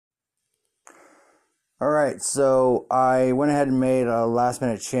All right, so I went ahead and made a last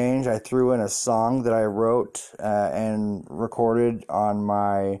minute change. I threw in a song that I wrote and recorded on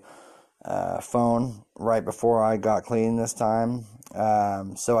my phone right before I got clean this time.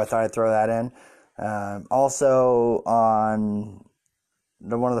 So I thought I'd throw that in. Also, on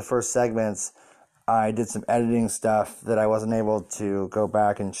one of the first segments, I did some editing stuff that I wasn't able to go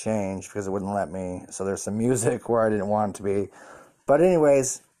back and change because it wouldn't let me. So there's some music where I didn't want it to be. But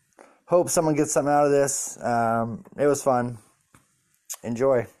anyways, hope someone gets something out of this. It was fun.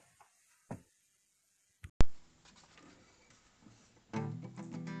 Enjoy.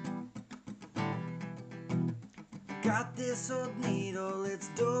 Got this old needle, it's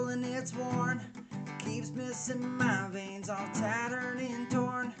dull and it's worn. Keeps missing my veins, all tattered and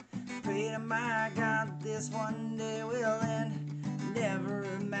torn. Pray to my God this one day will end. Never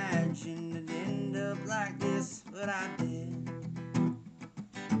imagined it'd end up like this, but I did.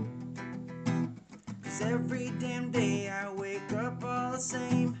 'Cause every damn day I wake up all the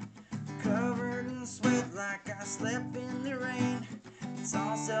same, covered in sweat like I slept in the rain. It's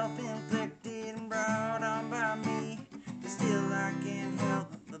all self-inflicted and brought on by me, but still I can't help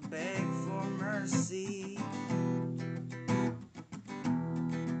but beg for mercy.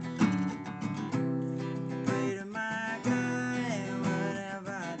 Pray to my God, what have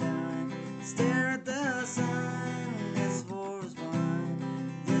I done? Stare at the sun, this war is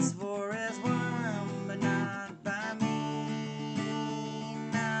won. This war is won, but not by me,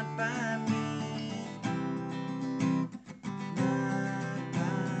 not by me.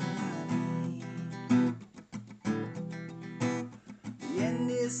 The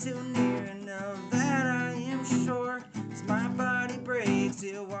end is still near, and of that I am sure. As my body breaks,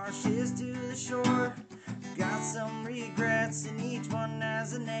 it washes to the shore. Got some regrets, and each one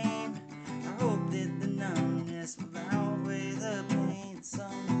has a name. I hope that the numbness will outweigh the pain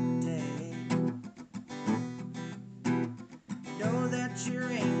someday. Know that you're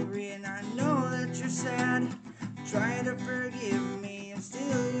angry, and I know that you're sad. Try to forgive me, I'm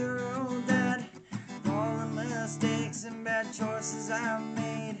still your old dad. All the mistakes and bad choices I've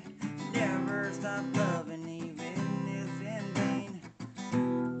made, never stop loving, even if in vain.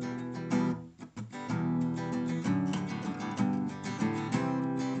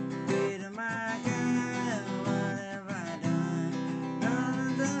 Pray to my God, what have I done? None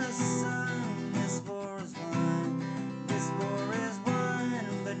of the sun, this war is won. This war is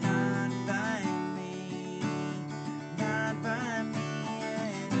won, but not by me, not by me.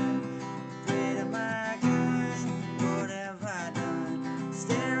 Pray to my God, what have I done?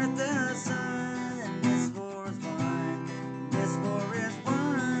 Stare at the sun, this war is won. This war is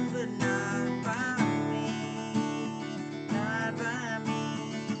won, but not by me, not by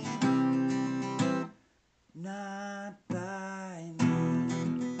me, not by me.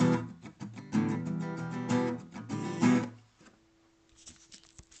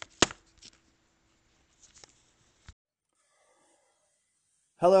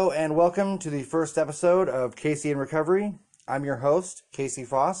 Hello and welcome to the first episode of Casey in Recovery. I'm your host, Casey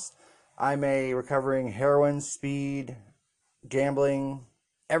Foss. I'm a recovering heroin, speed, gambling,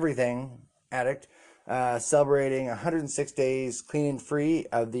 everything addict, celebrating 106 days clean and free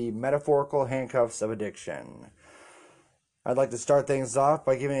of the metaphorical handcuffs of addiction. I'd like to start things off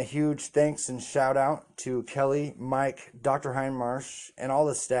by giving a huge thanks and shout out to Kelly, Mike, Dr. Heinmarsh, and all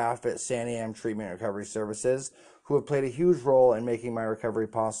the staff at Santiam Treatment and Recovery Services who have played a huge role in making my recovery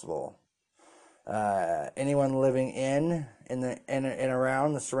possible. Anyone living in and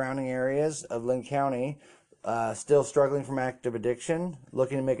around the surrounding areas of Linn County still struggling from active addiction,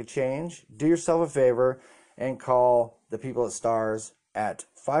 looking to make a change, do yourself a favor and call the people at STARS at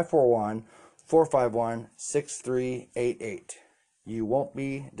 541-451-6388. You won't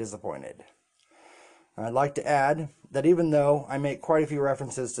be disappointed. I'd like to add that even though I make quite a few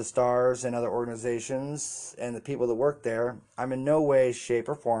references to STARS and other organizations and the people that work there, I'm in no way, shape,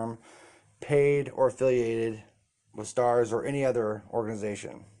 or form paid or affiliated with STARS or any other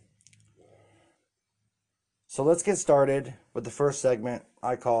organization. So let's get started with the first segment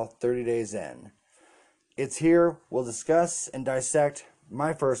I call 30 Days In. It's here we'll discuss and dissect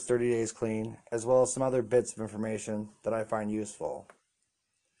my first 30 days clean, as well as some other bits of information that I find useful.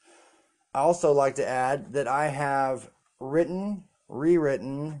 I also like to add that I have written,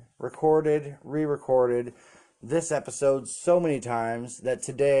 rewritten, recorded, re-recorded this episode so many times that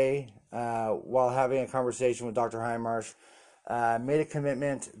today, while having a conversation with Dr. Heinmarsh, made a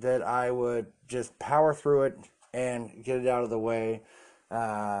commitment that I would just power through it and get it out of the way,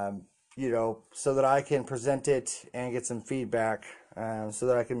 so that I can present it and get some feedback, so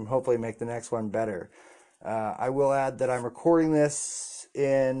that I can hopefully make the next one better. I will add that I'm recording this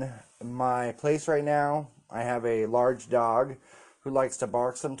in my place right now, I have a large dog who likes to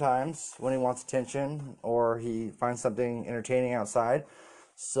bark sometimes when he wants attention or he finds something entertaining outside.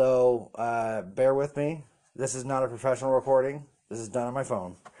 So bear with me. This is not a professional recording. This is done on my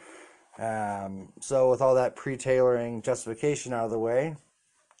phone. So with all that pre-tailoring justification out of the way,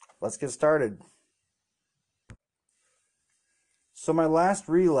 let's get started. So my last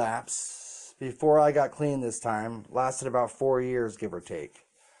relapse, before I got clean this time, lasted about 4 years, give or take.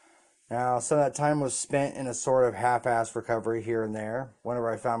 Now, some of that time was spent in a sort of half-assed recovery here and there, whenever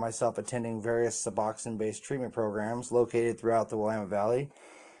I found myself attending various Suboxone-based treatment programs located throughout the Willamette Valley,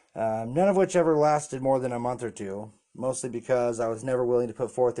 none of which ever lasted more than a month or two, mostly because I was never willing to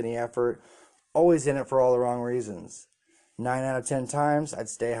put forth any effort, always in it for all the wrong reasons. 9 out of 10 times, I'd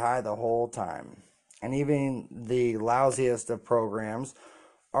stay high the whole time. And even the lousiest of programs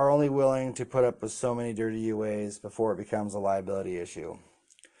are only willing to put up with so many dirty UAs before it becomes a liability issue.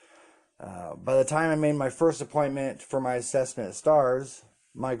 By the time I made my first appointment for my assessment at STARS,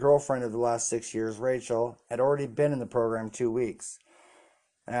 my girlfriend of the last 6 years, Rachel, had already been in the program 2 weeks.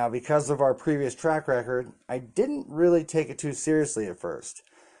 Now, because of our previous track record, I didn't really take it too seriously at first.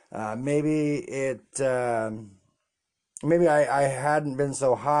 Maybe I hadn't been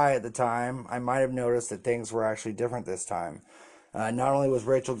so high at the time. I might have noticed that things were actually different this time. Not only was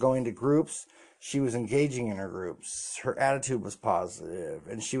Rachel going to groups, she was engaging in her groups. Her attitude was positive,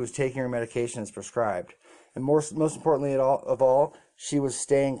 and she was taking her medication as prescribed. And most importantly of all, she was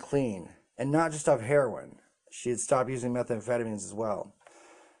staying clean, and not just off heroin. She had stopped using methamphetamines as well.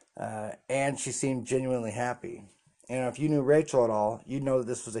 And she seemed genuinely happy. And if you knew Rachel at all, you'd know that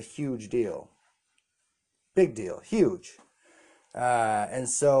this was a huge deal. Big deal. Huge.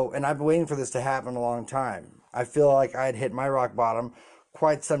 And I've been waiting for this to happen a long time. I feel like I had hit my rock bottom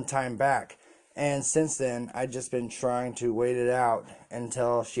quite some time back. And since then, I'd just been trying to wait it out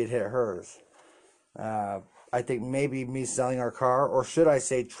until she had hit hers. I think maybe me selling our car, or should I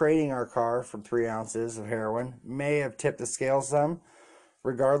say trading our car for 3 ounces of heroin, may have tipped the scale some.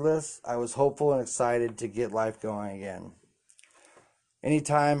 Regardless, I was hopeful and excited to get life going again.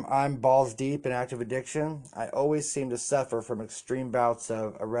 Anytime I'm balls deep in active addiction, I always seem to suffer from extreme bouts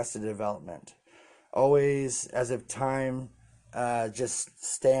of arrested development. Always as if time just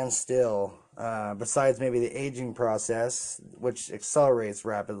stands still. Besides maybe the aging process, which accelerates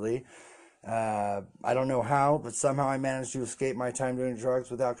rapidly. I don't know how, but somehow I managed to escape my time doing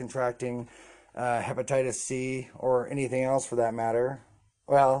drugs without contracting hepatitis C or anything else for that matter.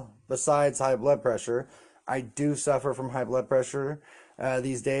 Well, besides high blood pressure, I do suffer from high blood pressure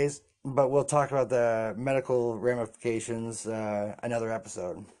these days, but we'll talk about the medical ramifications another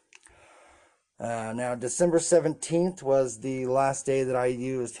episode. Now, December 17th was the last day that I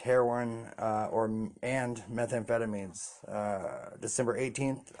used heroin and methamphetamines. December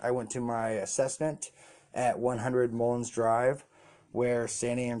 18th, I went to my assessment at 100 Mullins Drive, where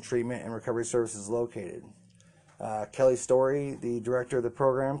Sandy Treatment and Recovery Services is located. Kelly Story, the director of the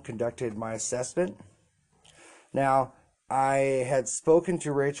program, conducted my assessment. Now, I had spoken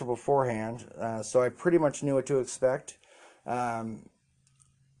to Rachel beforehand, so I pretty much knew what to expect.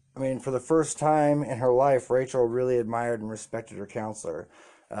 For the first time in her life, Rachel really admired and respected her counselor.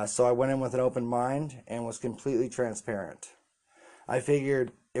 So I went in with an open mind and was completely transparent. I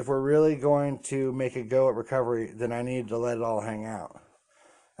figured if we're really going to make a go at recovery, then I needed to let it all hang out.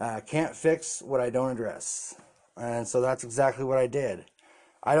 Can't fix what I don't address. And so that's exactly what I did.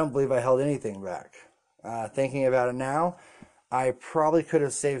 I don't believe I held anything back. Thinking about it now, I probably could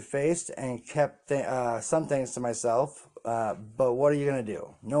have saved face and kept some things to myself. But what are you going to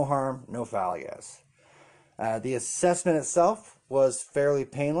do? No harm, no foul, I guess. The assessment itself was fairly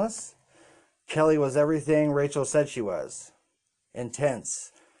painless. Kelly was everything Rachel said she was.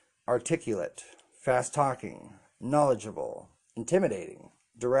 Intense, articulate, fast-talking, knowledgeable, intimidating,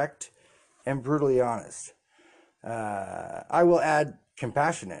 direct, and brutally honest. I will add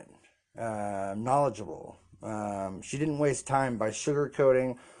compassionate, knowledgeable. She didn't waste time by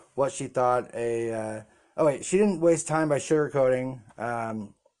sugarcoating what she thought she didn't waste time by sugarcoating,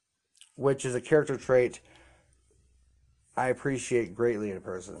 which is a character trait I appreciate greatly in a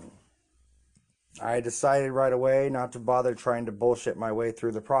person. I decided right away not to bother trying to bullshit my way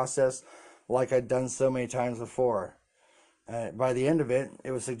through the process like I'd done so many times before. By the end of it,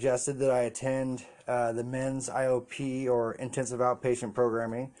 it was suggested that I attend the men's IOP, or intensive outpatient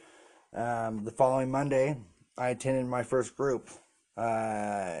programming. The following Monday, I attended my first group.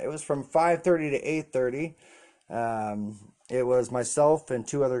 It was from 5:30 to 8:30. It was myself and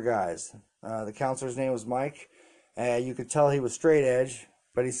 2 other guys. The counselor's name was Mike. You could tell he was straight edge,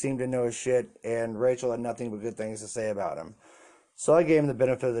 but he seemed to know his shit, and Rachel had nothing but good things to say about him. So I gave him the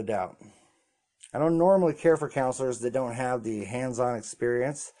benefit of the doubt. I don't normally care for counselors that don't have the hands-on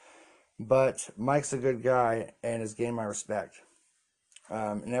experience, but Mike's a good guy and has gained my respect.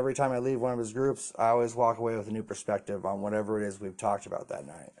 And every time I leave one of his groups, I always walk away with a new perspective on whatever it is we've talked about that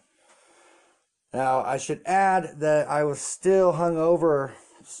night. Now, I should add that I was still hungover,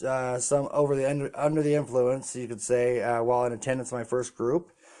 under the influence, you could say, while in attendance of my first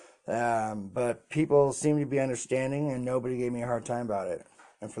group. But people seemed to be understanding, and nobody gave me a hard time about it.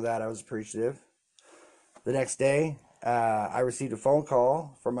 And for that, I was appreciative. The next day, I received a phone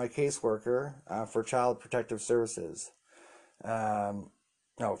call from my caseworker for Child Protective Services.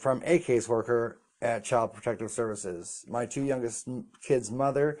 From a caseworker at Child Protective Services. My two youngest kids'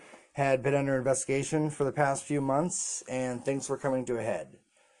 mother had been under investigation for the past few months, and things were coming to a head.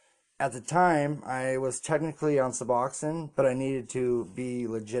 At the time, I was technically on Suboxone, but I needed to be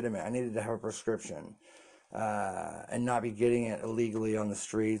legitimate. I needed to have a prescription and not be getting it illegally on the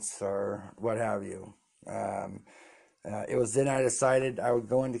streets or what have you. It was then I decided I would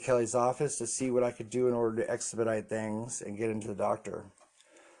go into Kelly's office to see what I could do in order to expedite things and get into the doctor.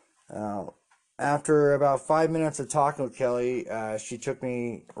 After about 5 minutes of talking with Kelly, she took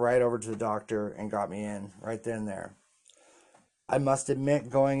me right over to the doctor and got me in right then and there. I must admit,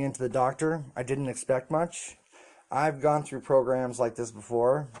 going into the doctor, I didn't expect much. I've gone through programs like this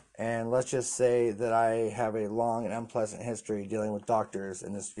before, and let's just say that I have a long and unpleasant history dealing with doctors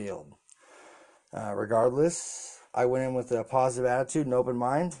in this field. Regardless, I went in with a positive attitude and open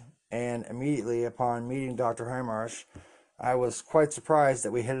mind, and immediately upon meeting Dr. Heimarsh, I was quite surprised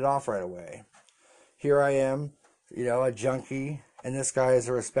that we hit it off right away. Here I am, a junkie, and this guy is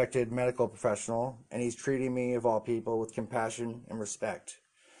a respected medical professional, and he's treating me, of all people, with compassion and respect.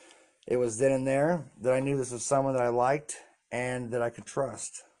 It was then and there that I knew this was someone that I liked and that I could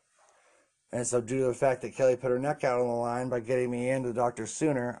trust. And so due to the fact that Kelly put her neck out on the line by getting me into the doctor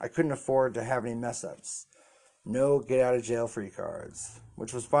sooner, I couldn't afford to have any mess-ups. No get-out-of-jail-free cards,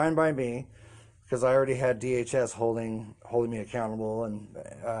 which was fine by me, because I already had DHS holding me accountable, and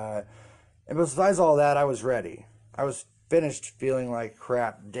besides all that, I was ready. I was finished feeling like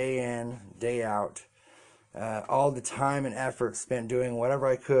crap day in, day out. All the time and effort spent doing whatever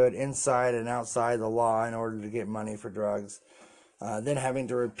I could inside and outside the law in order to get money for drugs. Then having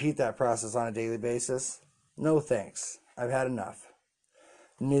to repeat that process on a daily basis. No thanks. I've had enough.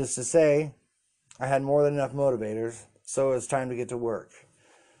 Needless to say, I had more than enough motivators, so it was time to get to work.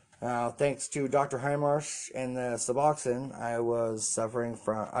 Thanks to Dr. Heimarsh and the Suboxone, I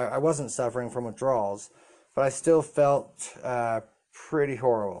wasn't suffering from withdrawals, but I still felt pretty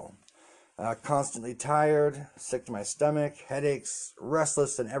horrible. Constantly tired, sick to my stomach, headaches,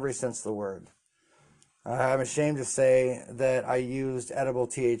 restless in every sense of the word. I'm ashamed to say that I used edible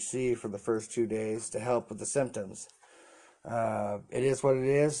THC for the first 2 days to help with the symptoms. It is what it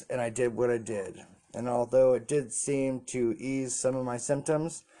is, and I did what I did. And although it did seem to ease some of my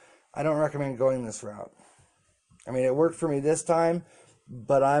symptoms, I don't recommend going this route. I mean, it worked for me this time,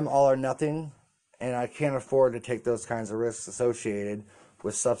 but I'm all or nothing, and I can't afford to take those kinds of risks associated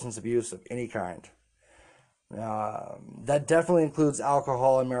with substance abuse of any kind. That definitely includes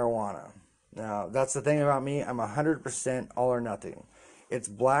alcohol and marijuana. Now, that's the thing about me. I'm 100% all or nothing. It's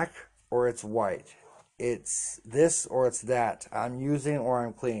black or it's white. It's this or it's that. I'm using or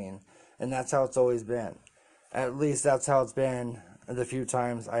I'm clean, and that's how it's always been. At least that's how it's been the few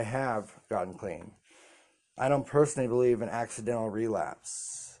times I have gotten clean. I don't personally believe in accidental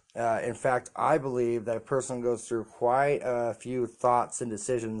relapse. In fact, I believe that a person goes through quite a few thoughts and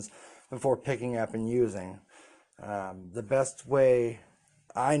decisions before picking up and using. The best way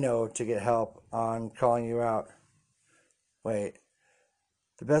I know to get help on calling you out. The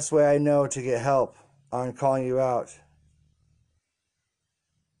best way I know to get help on calling you out.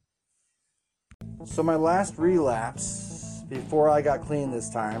 So my last relapse, before I got clean this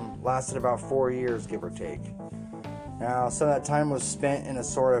time, lasted about 4 years, give or take. Now, some of that time was spent in a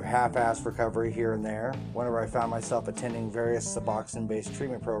sort of half-assed recovery here and there, whenever I found myself attending various Suboxone-based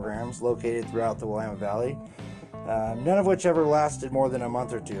treatment programs located throughout the Willamette Valley, none of which ever lasted more than a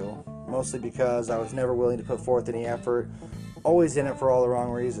month or two, mostly because I was never willing to put forth any effort, always in it for all the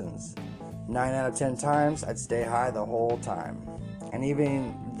wrong reasons. 9 out of 10 times, I'd stay high the whole time. And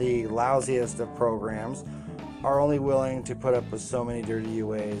even the lousiest of programs are only willing to put up with so many dirty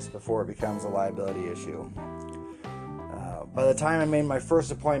UAs before it becomes a liability issue. By the time I made my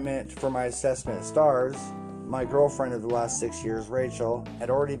first appointment for my assessment at STARS, my girlfriend of the last 6 years, Rachel, had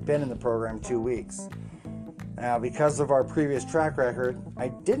already been in the program 2 weeks. Now, because of our previous track record, I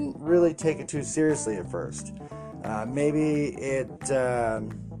didn't really take it too seriously at first. Maybe it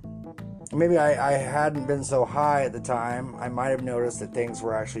maybe I hadn't been so high at the time, I might have noticed that things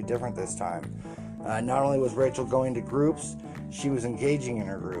were actually different this time. Not only was Rachel going to groups, she was engaging in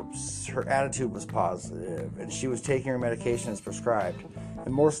her groups. Her attitude was positive, and she was taking her medication as prescribed.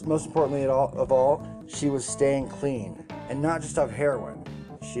 And most importantly of all, she was staying clean, and not just off heroin.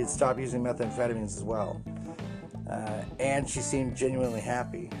 She had stopped using methamphetamines as well. And she seemed genuinely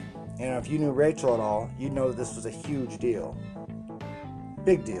happy. And if you knew Rachel at all, you'd know that this was a huge deal.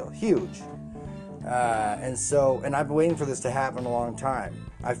 Big deal. Huge. And I've been waiting for this to happen a long time.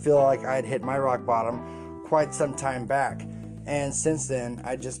 I feel like I had hit my rock bottom quite some time back. And since then,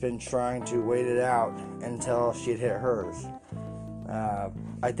 I'd just been trying to wait it out until she had hit hers.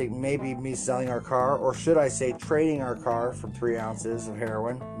 I think maybe me selling our car, or should I say trading our car for 3 ounces of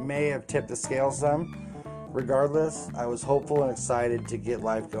heroin, may have tipped the scale some. Regardless, I was hopeful and excited to get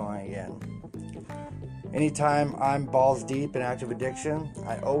life going again. Anytime I'm balls deep in active addiction,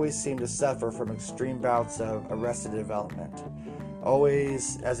 I always seem to suffer from extreme bouts of arrested development.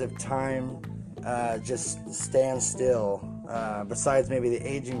 Always as if time just stands still, besides maybe the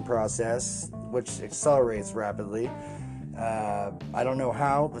aging process, which accelerates rapidly. I don't know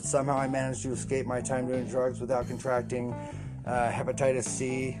how, but somehow I managed to escape my time doing drugs without contracting hepatitis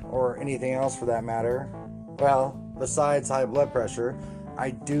C or anything else for that matter. Well, besides high blood pressure,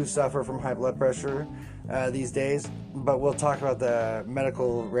 I do suffer from high blood pressure these days, but we'll talk about the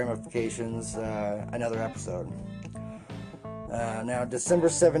medical ramifications another episode. Now, December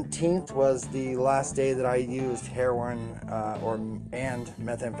 17th was the last day that I used heroin and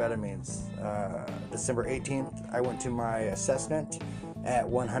methamphetamines. December 18th, I went to my assessment at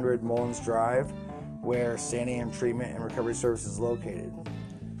 100 Mullins Drive, where Sandy Am Treatment and Recovery Services is located.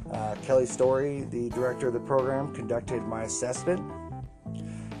 Kelly Story, the director of the program, conducted my assessment.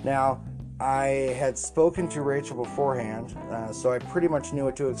 Now, I had spoken to Rachel beforehand, so I pretty much knew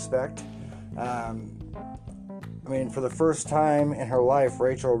what to expect. For the first time in her life,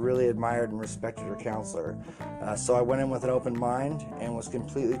 Rachel really admired and respected her counselor. So I went in with an open mind and was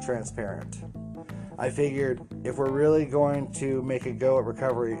completely transparent. I figured if we're really going to make a go at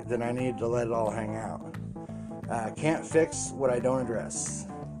recovery, then I need to let it all hang out. Can't fix what I don't address.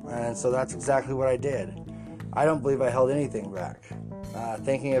 And so that's exactly what I did. I don't believe I held anything back.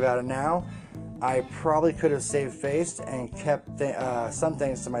 Thinking about it now, I probably could have saved face and kept some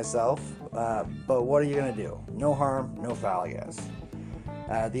things to myself, but what are you going to do? No harm, no foul, I guess.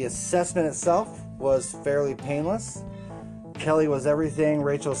 The assessment itself was fairly painless. Kelly was everything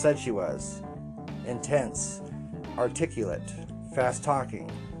Rachel said she was. Intense, articulate, fast-talking,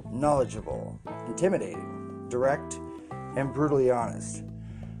 knowledgeable, intimidating, direct, and brutally honest.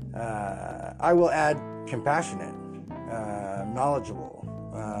 I will add compassionate, knowledgeable.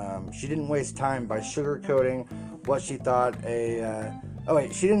 She didn't waste time by sugarcoating what she thought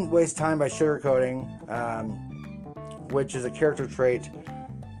she didn't waste time by sugarcoating, which is a character trait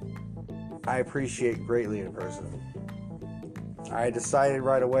I appreciate greatly in a person. I decided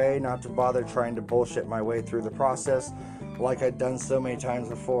right away not to bother trying to bullshit my way through the process like I'd done so many times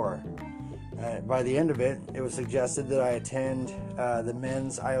before. By the end of it, it was suggested that I attend the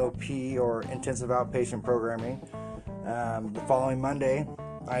men's IOP, or intensive outpatient programming. The following Monday,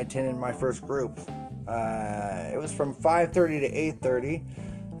 I attended my first group. It was from 5:30 to 8:30.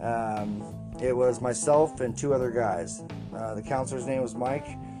 It was myself and 2 other guys. The counselor's name was Mike.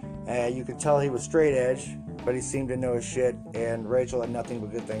 You could tell he was straight edge, but he seemed to know his shit, and Rachel had nothing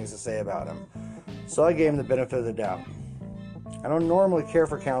but good things to say about him. So I gave him the benefit of the doubt. I don't normally care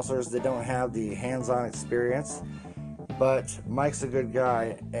for counselors that don't have the hands-on experience, but Mike's a good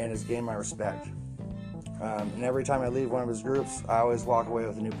guy and has gained my respect. And every time I leave one of his groups, I always walk away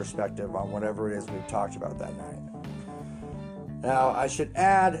with a new perspective on whatever it is we've talked about that night. Now, I should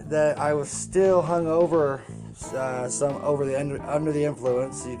add that I was still hungover, under the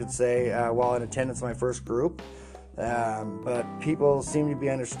influence, you could say, while in attendance of my first group. But people seemed to be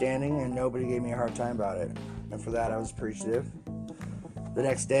understanding, and nobody gave me a hard time about it. And for that, I was appreciative. The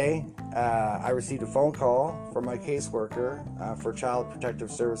next day, I received a phone call from my caseworker for Child Protective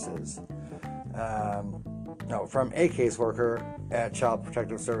Services. From a caseworker at Child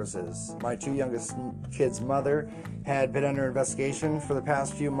Protective Services. My 2 youngest kids' mother had been under investigation for the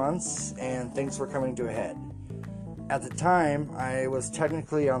past few months, and things were coming to a head. At the time, I was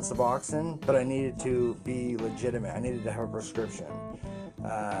technically on Suboxone, but I needed to be legitimate. I needed to have a prescription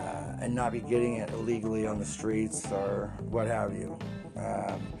and not be getting it illegally on the streets or what have you.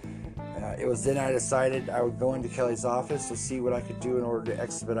 It was then I decided I would go into Kelly's office to see what I could do in order to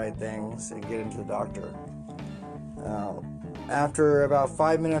expedite things and get into the doctor. After about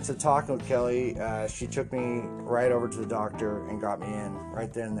 5 minutes of talking with Kelly, she took me right over to the doctor and got me in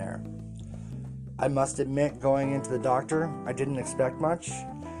right then and there. I must admit, going into the doctor, I didn't expect much.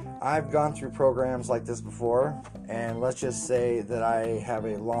 I've gone through programs like this before, and let's just say that I have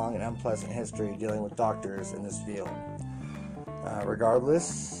a long and unpleasant history dealing with doctors in this field.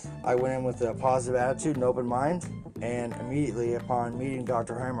 Regardless, I went in with a positive attitude and open mind, and immediately upon meeting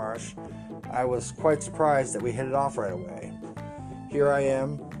Dr. Heimarsh, I was quite surprised that we hit it off right away. Here I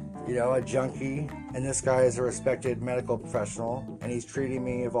am, a junkie, and this guy is a respected medical professional, and he's treating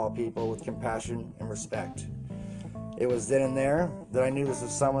me, of all people, with compassion and respect. It was then and there that I knew this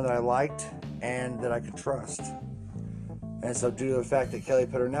was someone that I liked and that I could trust. And so due to the fact that Kelly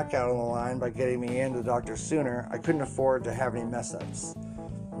put her neck out on the line by getting me into the doctor sooner, I couldn't afford to have any mess-ups.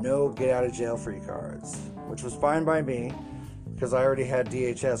 No get-out-of-jail-free cards, which was fine by me because I already had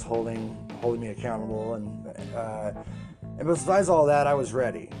DHS holding me accountable. And besides all that, I was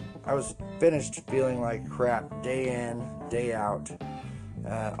ready. I was finished feeling like crap day in, day out.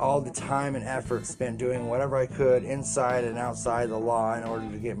 All the time and effort spent doing whatever I could inside and outside the law in order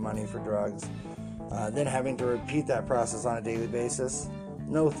to get money for drugs. Then having to repeat that process on a daily basis.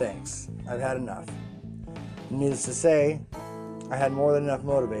 No thanks. I've had enough. Needless to say, I had more than enough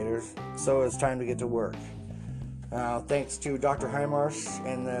motivators, so it was time to get to work. Thanks to Dr. Heimarsh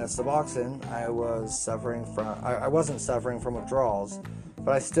and the Suboxone, I wasn't suffering from withdrawals,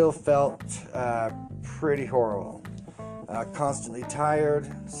 but I still felt pretty horrible. Constantly tired,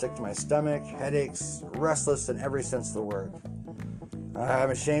 sick to my stomach, headaches, restless in every sense of the word. I'm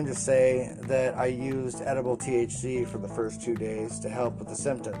ashamed to say that I used edible THC for the first 2 days to help with the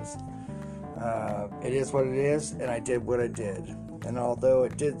symptoms. It is what it is, and I did what I did. And although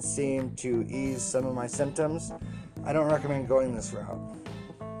it did seem to ease some of my symptoms, I don't recommend going this route.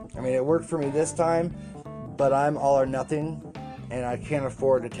 I mean, it worked for me this time, but I'm all or nothing, and I can't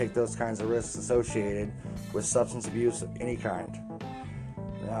afford to take those kinds of risks associated with substance abuse of any kind.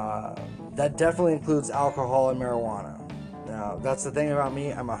 That definitely includes alcohol and marijuana. Now, that's the thing about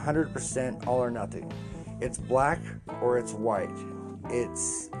me. I'm 100% all or nothing. It's black or it's white.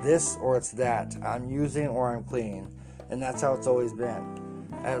 It's this or it's that. I'm using or I'm clean. And that's how it's always been.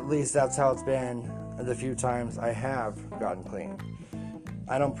 At least that's how it's been the few times I have gotten clean.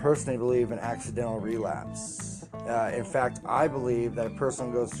 I don't personally believe in accidental relapse. In fact, I believe that a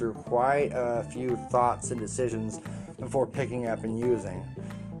person goes through quite a few thoughts and decisions before picking up and using.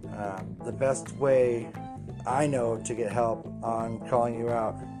 The best way I know to get help on calling you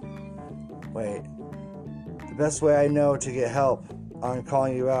out. The best way I know to get help on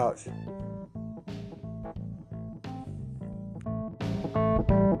calling you out.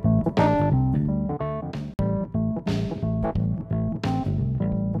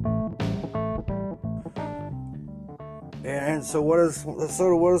 And so what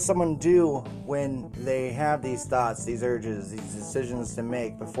does someone do when they have these thoughts, these urges, these decisions to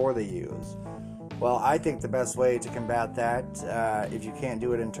make before they use? Well, I think the best way to combat that, if you can't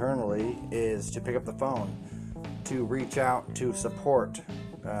do it internally, is to pick up the phone, to reach out to support,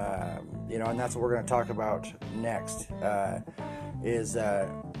 and that's what we're going to talk about next, is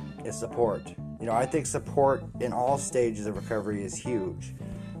support. I think support in all stages of recovery is huge,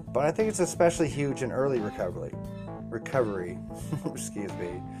 but I think it's especially huge in early recovery. Excuse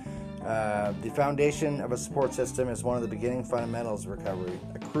me. The foundation of a support system is one of the beginning fundamentals of recovery,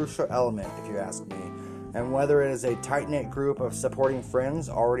 a crucial element, if you ask me. And whether it is a tight-knit group of supporting friends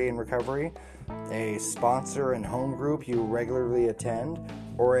already in recovery, a sponsor and home group you regularly attend,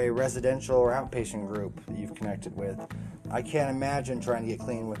 or a residential or outpatient group that you've connected with, I can't imagine trying to get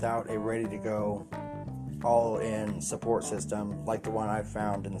clean without a ready-to-go, all-in support system like the one I've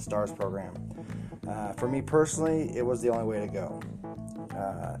found in the STARS program. For me personally, it was the only way to go.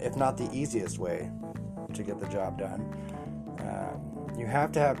 If not the easiest way to get the job done. You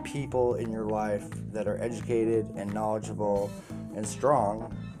have to have people in your life that are educated and knowledgeable and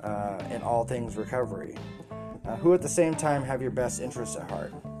strong in all things recovery, who at the same time have your best interests at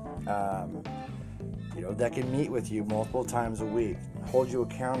heart. That can meet with you multiple times a week, hold you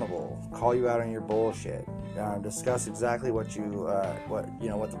accountable, call you out on your bullshit, discuss exactly what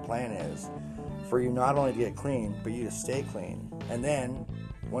the plan is for you, not only to get clean, but you to stay clean. And then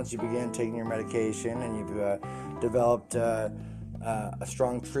once you begin taking your medication and you've developed a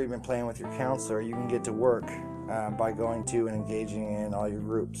strong treatment plan with your counselor, you can get to work by going to and engaging in all your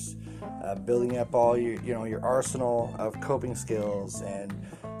groups, building up all your arsenal of coping skills and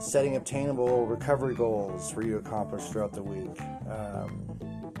setting obtainable recovery goals for you to accomplish throughout the week.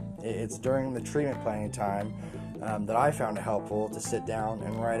 It's during the treatment planning time that I found it helpful to sit down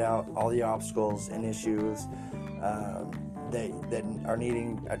and write out all the obstacles and issues that are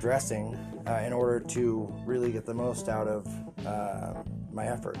needing addressing in order to really get the most out of my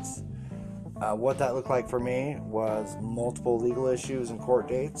efforts. What that looked like for me was multiple legal issues and court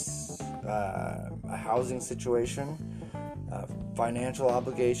dates, a housing situation, financial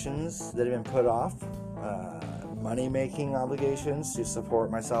obligations that have been put off, money-making obligations to support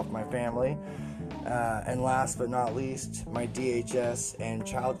myself and my family, and last but not least, my DHS and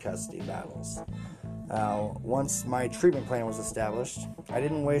child custody battles. Once my treatment plan was established, I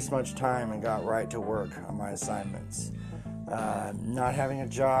didn't waste much time and got right to work on my assignments. Not having a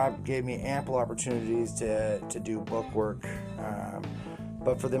job gave me ample opportunities to do book work,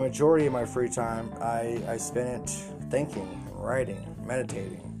 but for the majority of my free time, I spent it thinking, writing,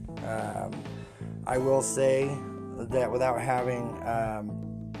 meditating. I will say that without having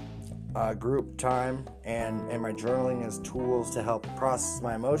group time and my journaling as tools to help process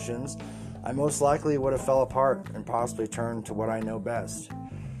my emotions, I most likely would have fell apart and possibly turned to what I know best.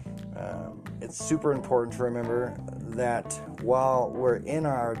 It's super important to remember that while we're in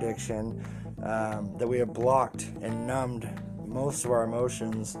our addiction, that we have blocked and numbed most of our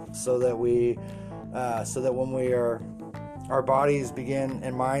emotions, so that when our bodies begin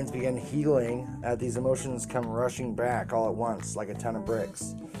and minds begin healing, these emotions come rushing back all at once like a ton of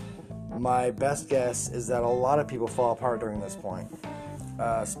bricks. My best guess is that a lot of people fall apart during this point,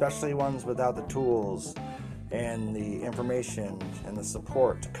 especially ones without the tools and the information and the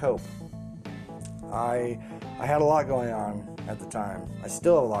support to cope. I had a lot going on at the time. I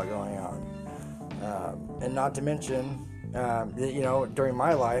still have a lot going on. And not to mention, during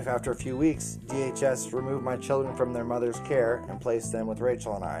my life, after a few weeks, DHS removed my children from their mother's care and placed them with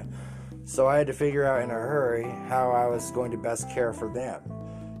Rachel and I. So I had to figure out in a hurry how I was going to best care for them.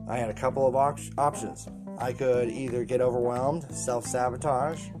 I had a couple of options. I could either get overwhelmed,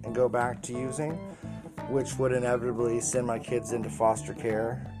 self-sabotage, and go back to using, which would inevitably send my kids into foster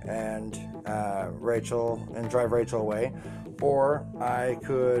care and drive Rachel away, or I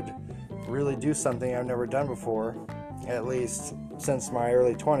could really do something I've never done before, at least since my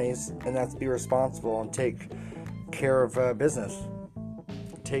early 20s, and that's be responsible and take care of business,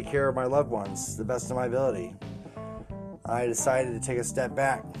 take care of my loved ones to the best of my ability. I decided to take a step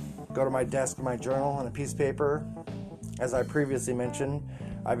back, go to my desk with my journal and a piece of paper. As I previously mentioned,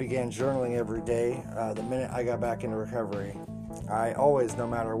 I began journaling every day the minute I got back into recovery. I always, no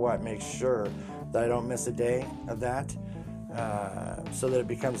matter what, make sure that I don't miss a day of that, so that it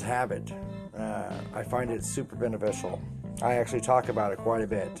becomes habit. I find it super beneficial. I actually talk about it quite a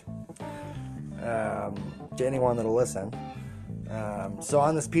bit to anyone that'll listen. So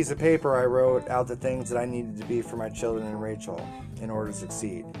on this piece of paper, I wrote out the things that I needed to be for my children and Rachel in order to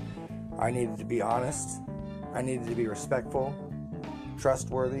succeed. I needed to be honest. I needed to be respectful,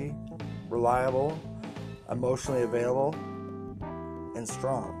 trustworthy, reliable, emotionally available, and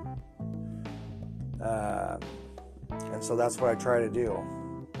strong. And so that's what I try to do.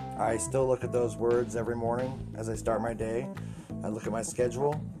 I still look at those words every morning as I start my day. I look at my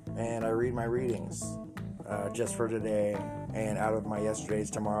schedule and I read my readings just for today and out of my Yesterday's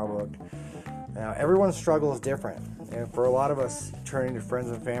Tomorrow book. Now, everyone's struggle is different, and for a lot of us, turning to friends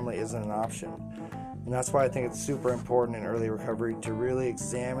and family isn't an option. And that's why I think it's super important in early recovery to really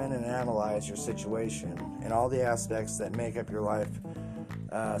examine and analyze your situation and all the aspects that make up your life,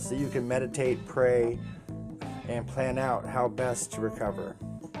 so you can meditate, pray, and plan out how best to recover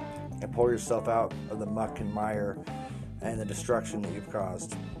and pull yourself out of the muck and mire and the destruction that you've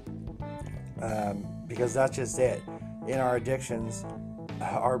caused. Because that's just it. In our addictions,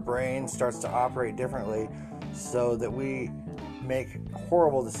 our brain starts to operate differently, so that we make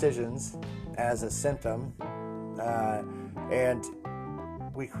horrible decisions as a symptom, and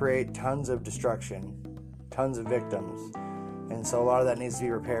we create tons of destruction, tons of victims, and so a lot of that needs to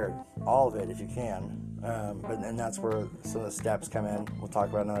be repaired, all of it if you can. And that's where some of the steps come in. We'll talk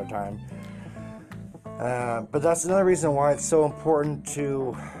about another time. But that's another reason why it's so important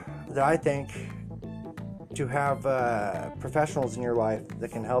that I think, to have professionals in your life that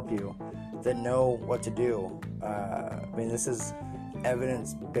can help you, that know what to do. This is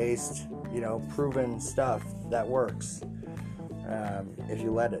evidence-based, proven stuff that works if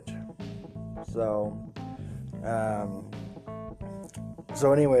you let it.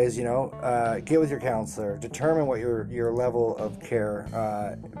 So anyways, get with your counselor, determine what your level of care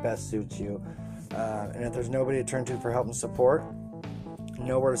best suits you, and if there's nobody to turn to for help and support,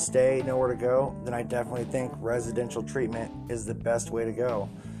 nowhere to stay, nowhere to go, then I definitely think residential treatment is the best way to go.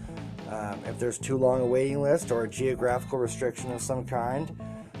 If there's too long a waiting list or a geographical restriction of some kind,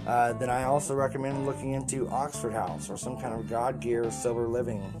 then I also recommend looking into Oxford House or some kind of God Gear sober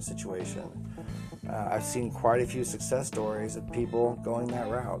living situation. I've seen quite a few success stories of people going that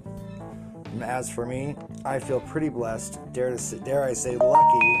route. As for me, I feel pretty blessed, dare I say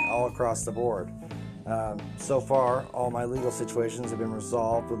lucky, all across the board. So far, all my legal situations have been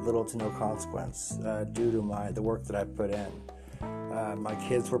resolved with little to no consequence due to the work that I've put in. My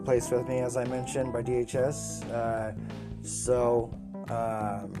kids were placed with me, as I mentioned, by DHS. So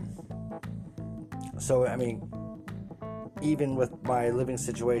I mean, even with my living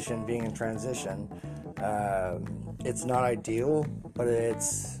situation being in transition, it's not ideal, but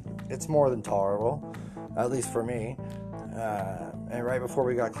it's more than tolerable, at least for me. And right before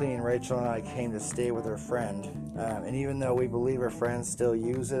we got clean, Rachel and I came to stay with her friend. And even though we believe her friend still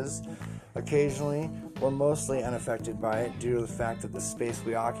uses occasionally, we're mostly unaffected by it due to the fact that the space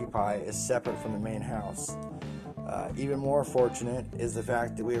we occupy is separate from the main house. Even more fortunate is the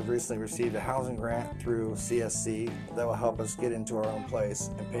fact that we have recently received a housing grant through CSC that will help us get into our own place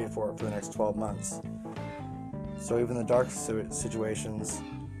and pay for it for the next 12 months. So even the dark situations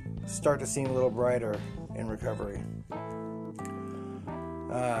start to seem a little brighter in recovery.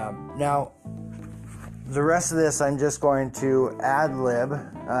 Now, the rest of this I'm just going to ad-lib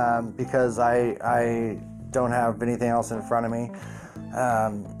because I don't have anything else in front of me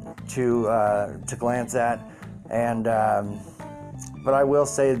to glance at. And but I will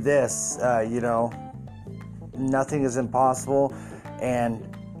say this, nothing is impossible. And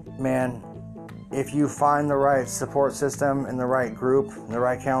man, if you find the right support system and the right group and the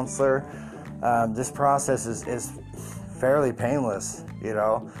right counselor, this process is fairly painless.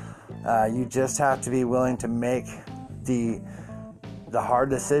 You just have to be willing to make the hard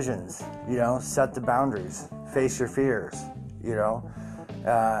decisions. Set the boundaries, face your fears.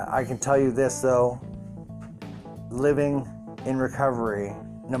 I can tell you this though. Living in recovery,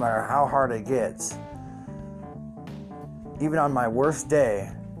 no matter how hard it gets, even on my worst day,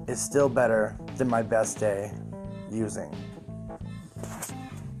 is still better than my best day using.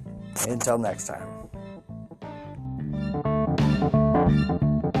 Until next time.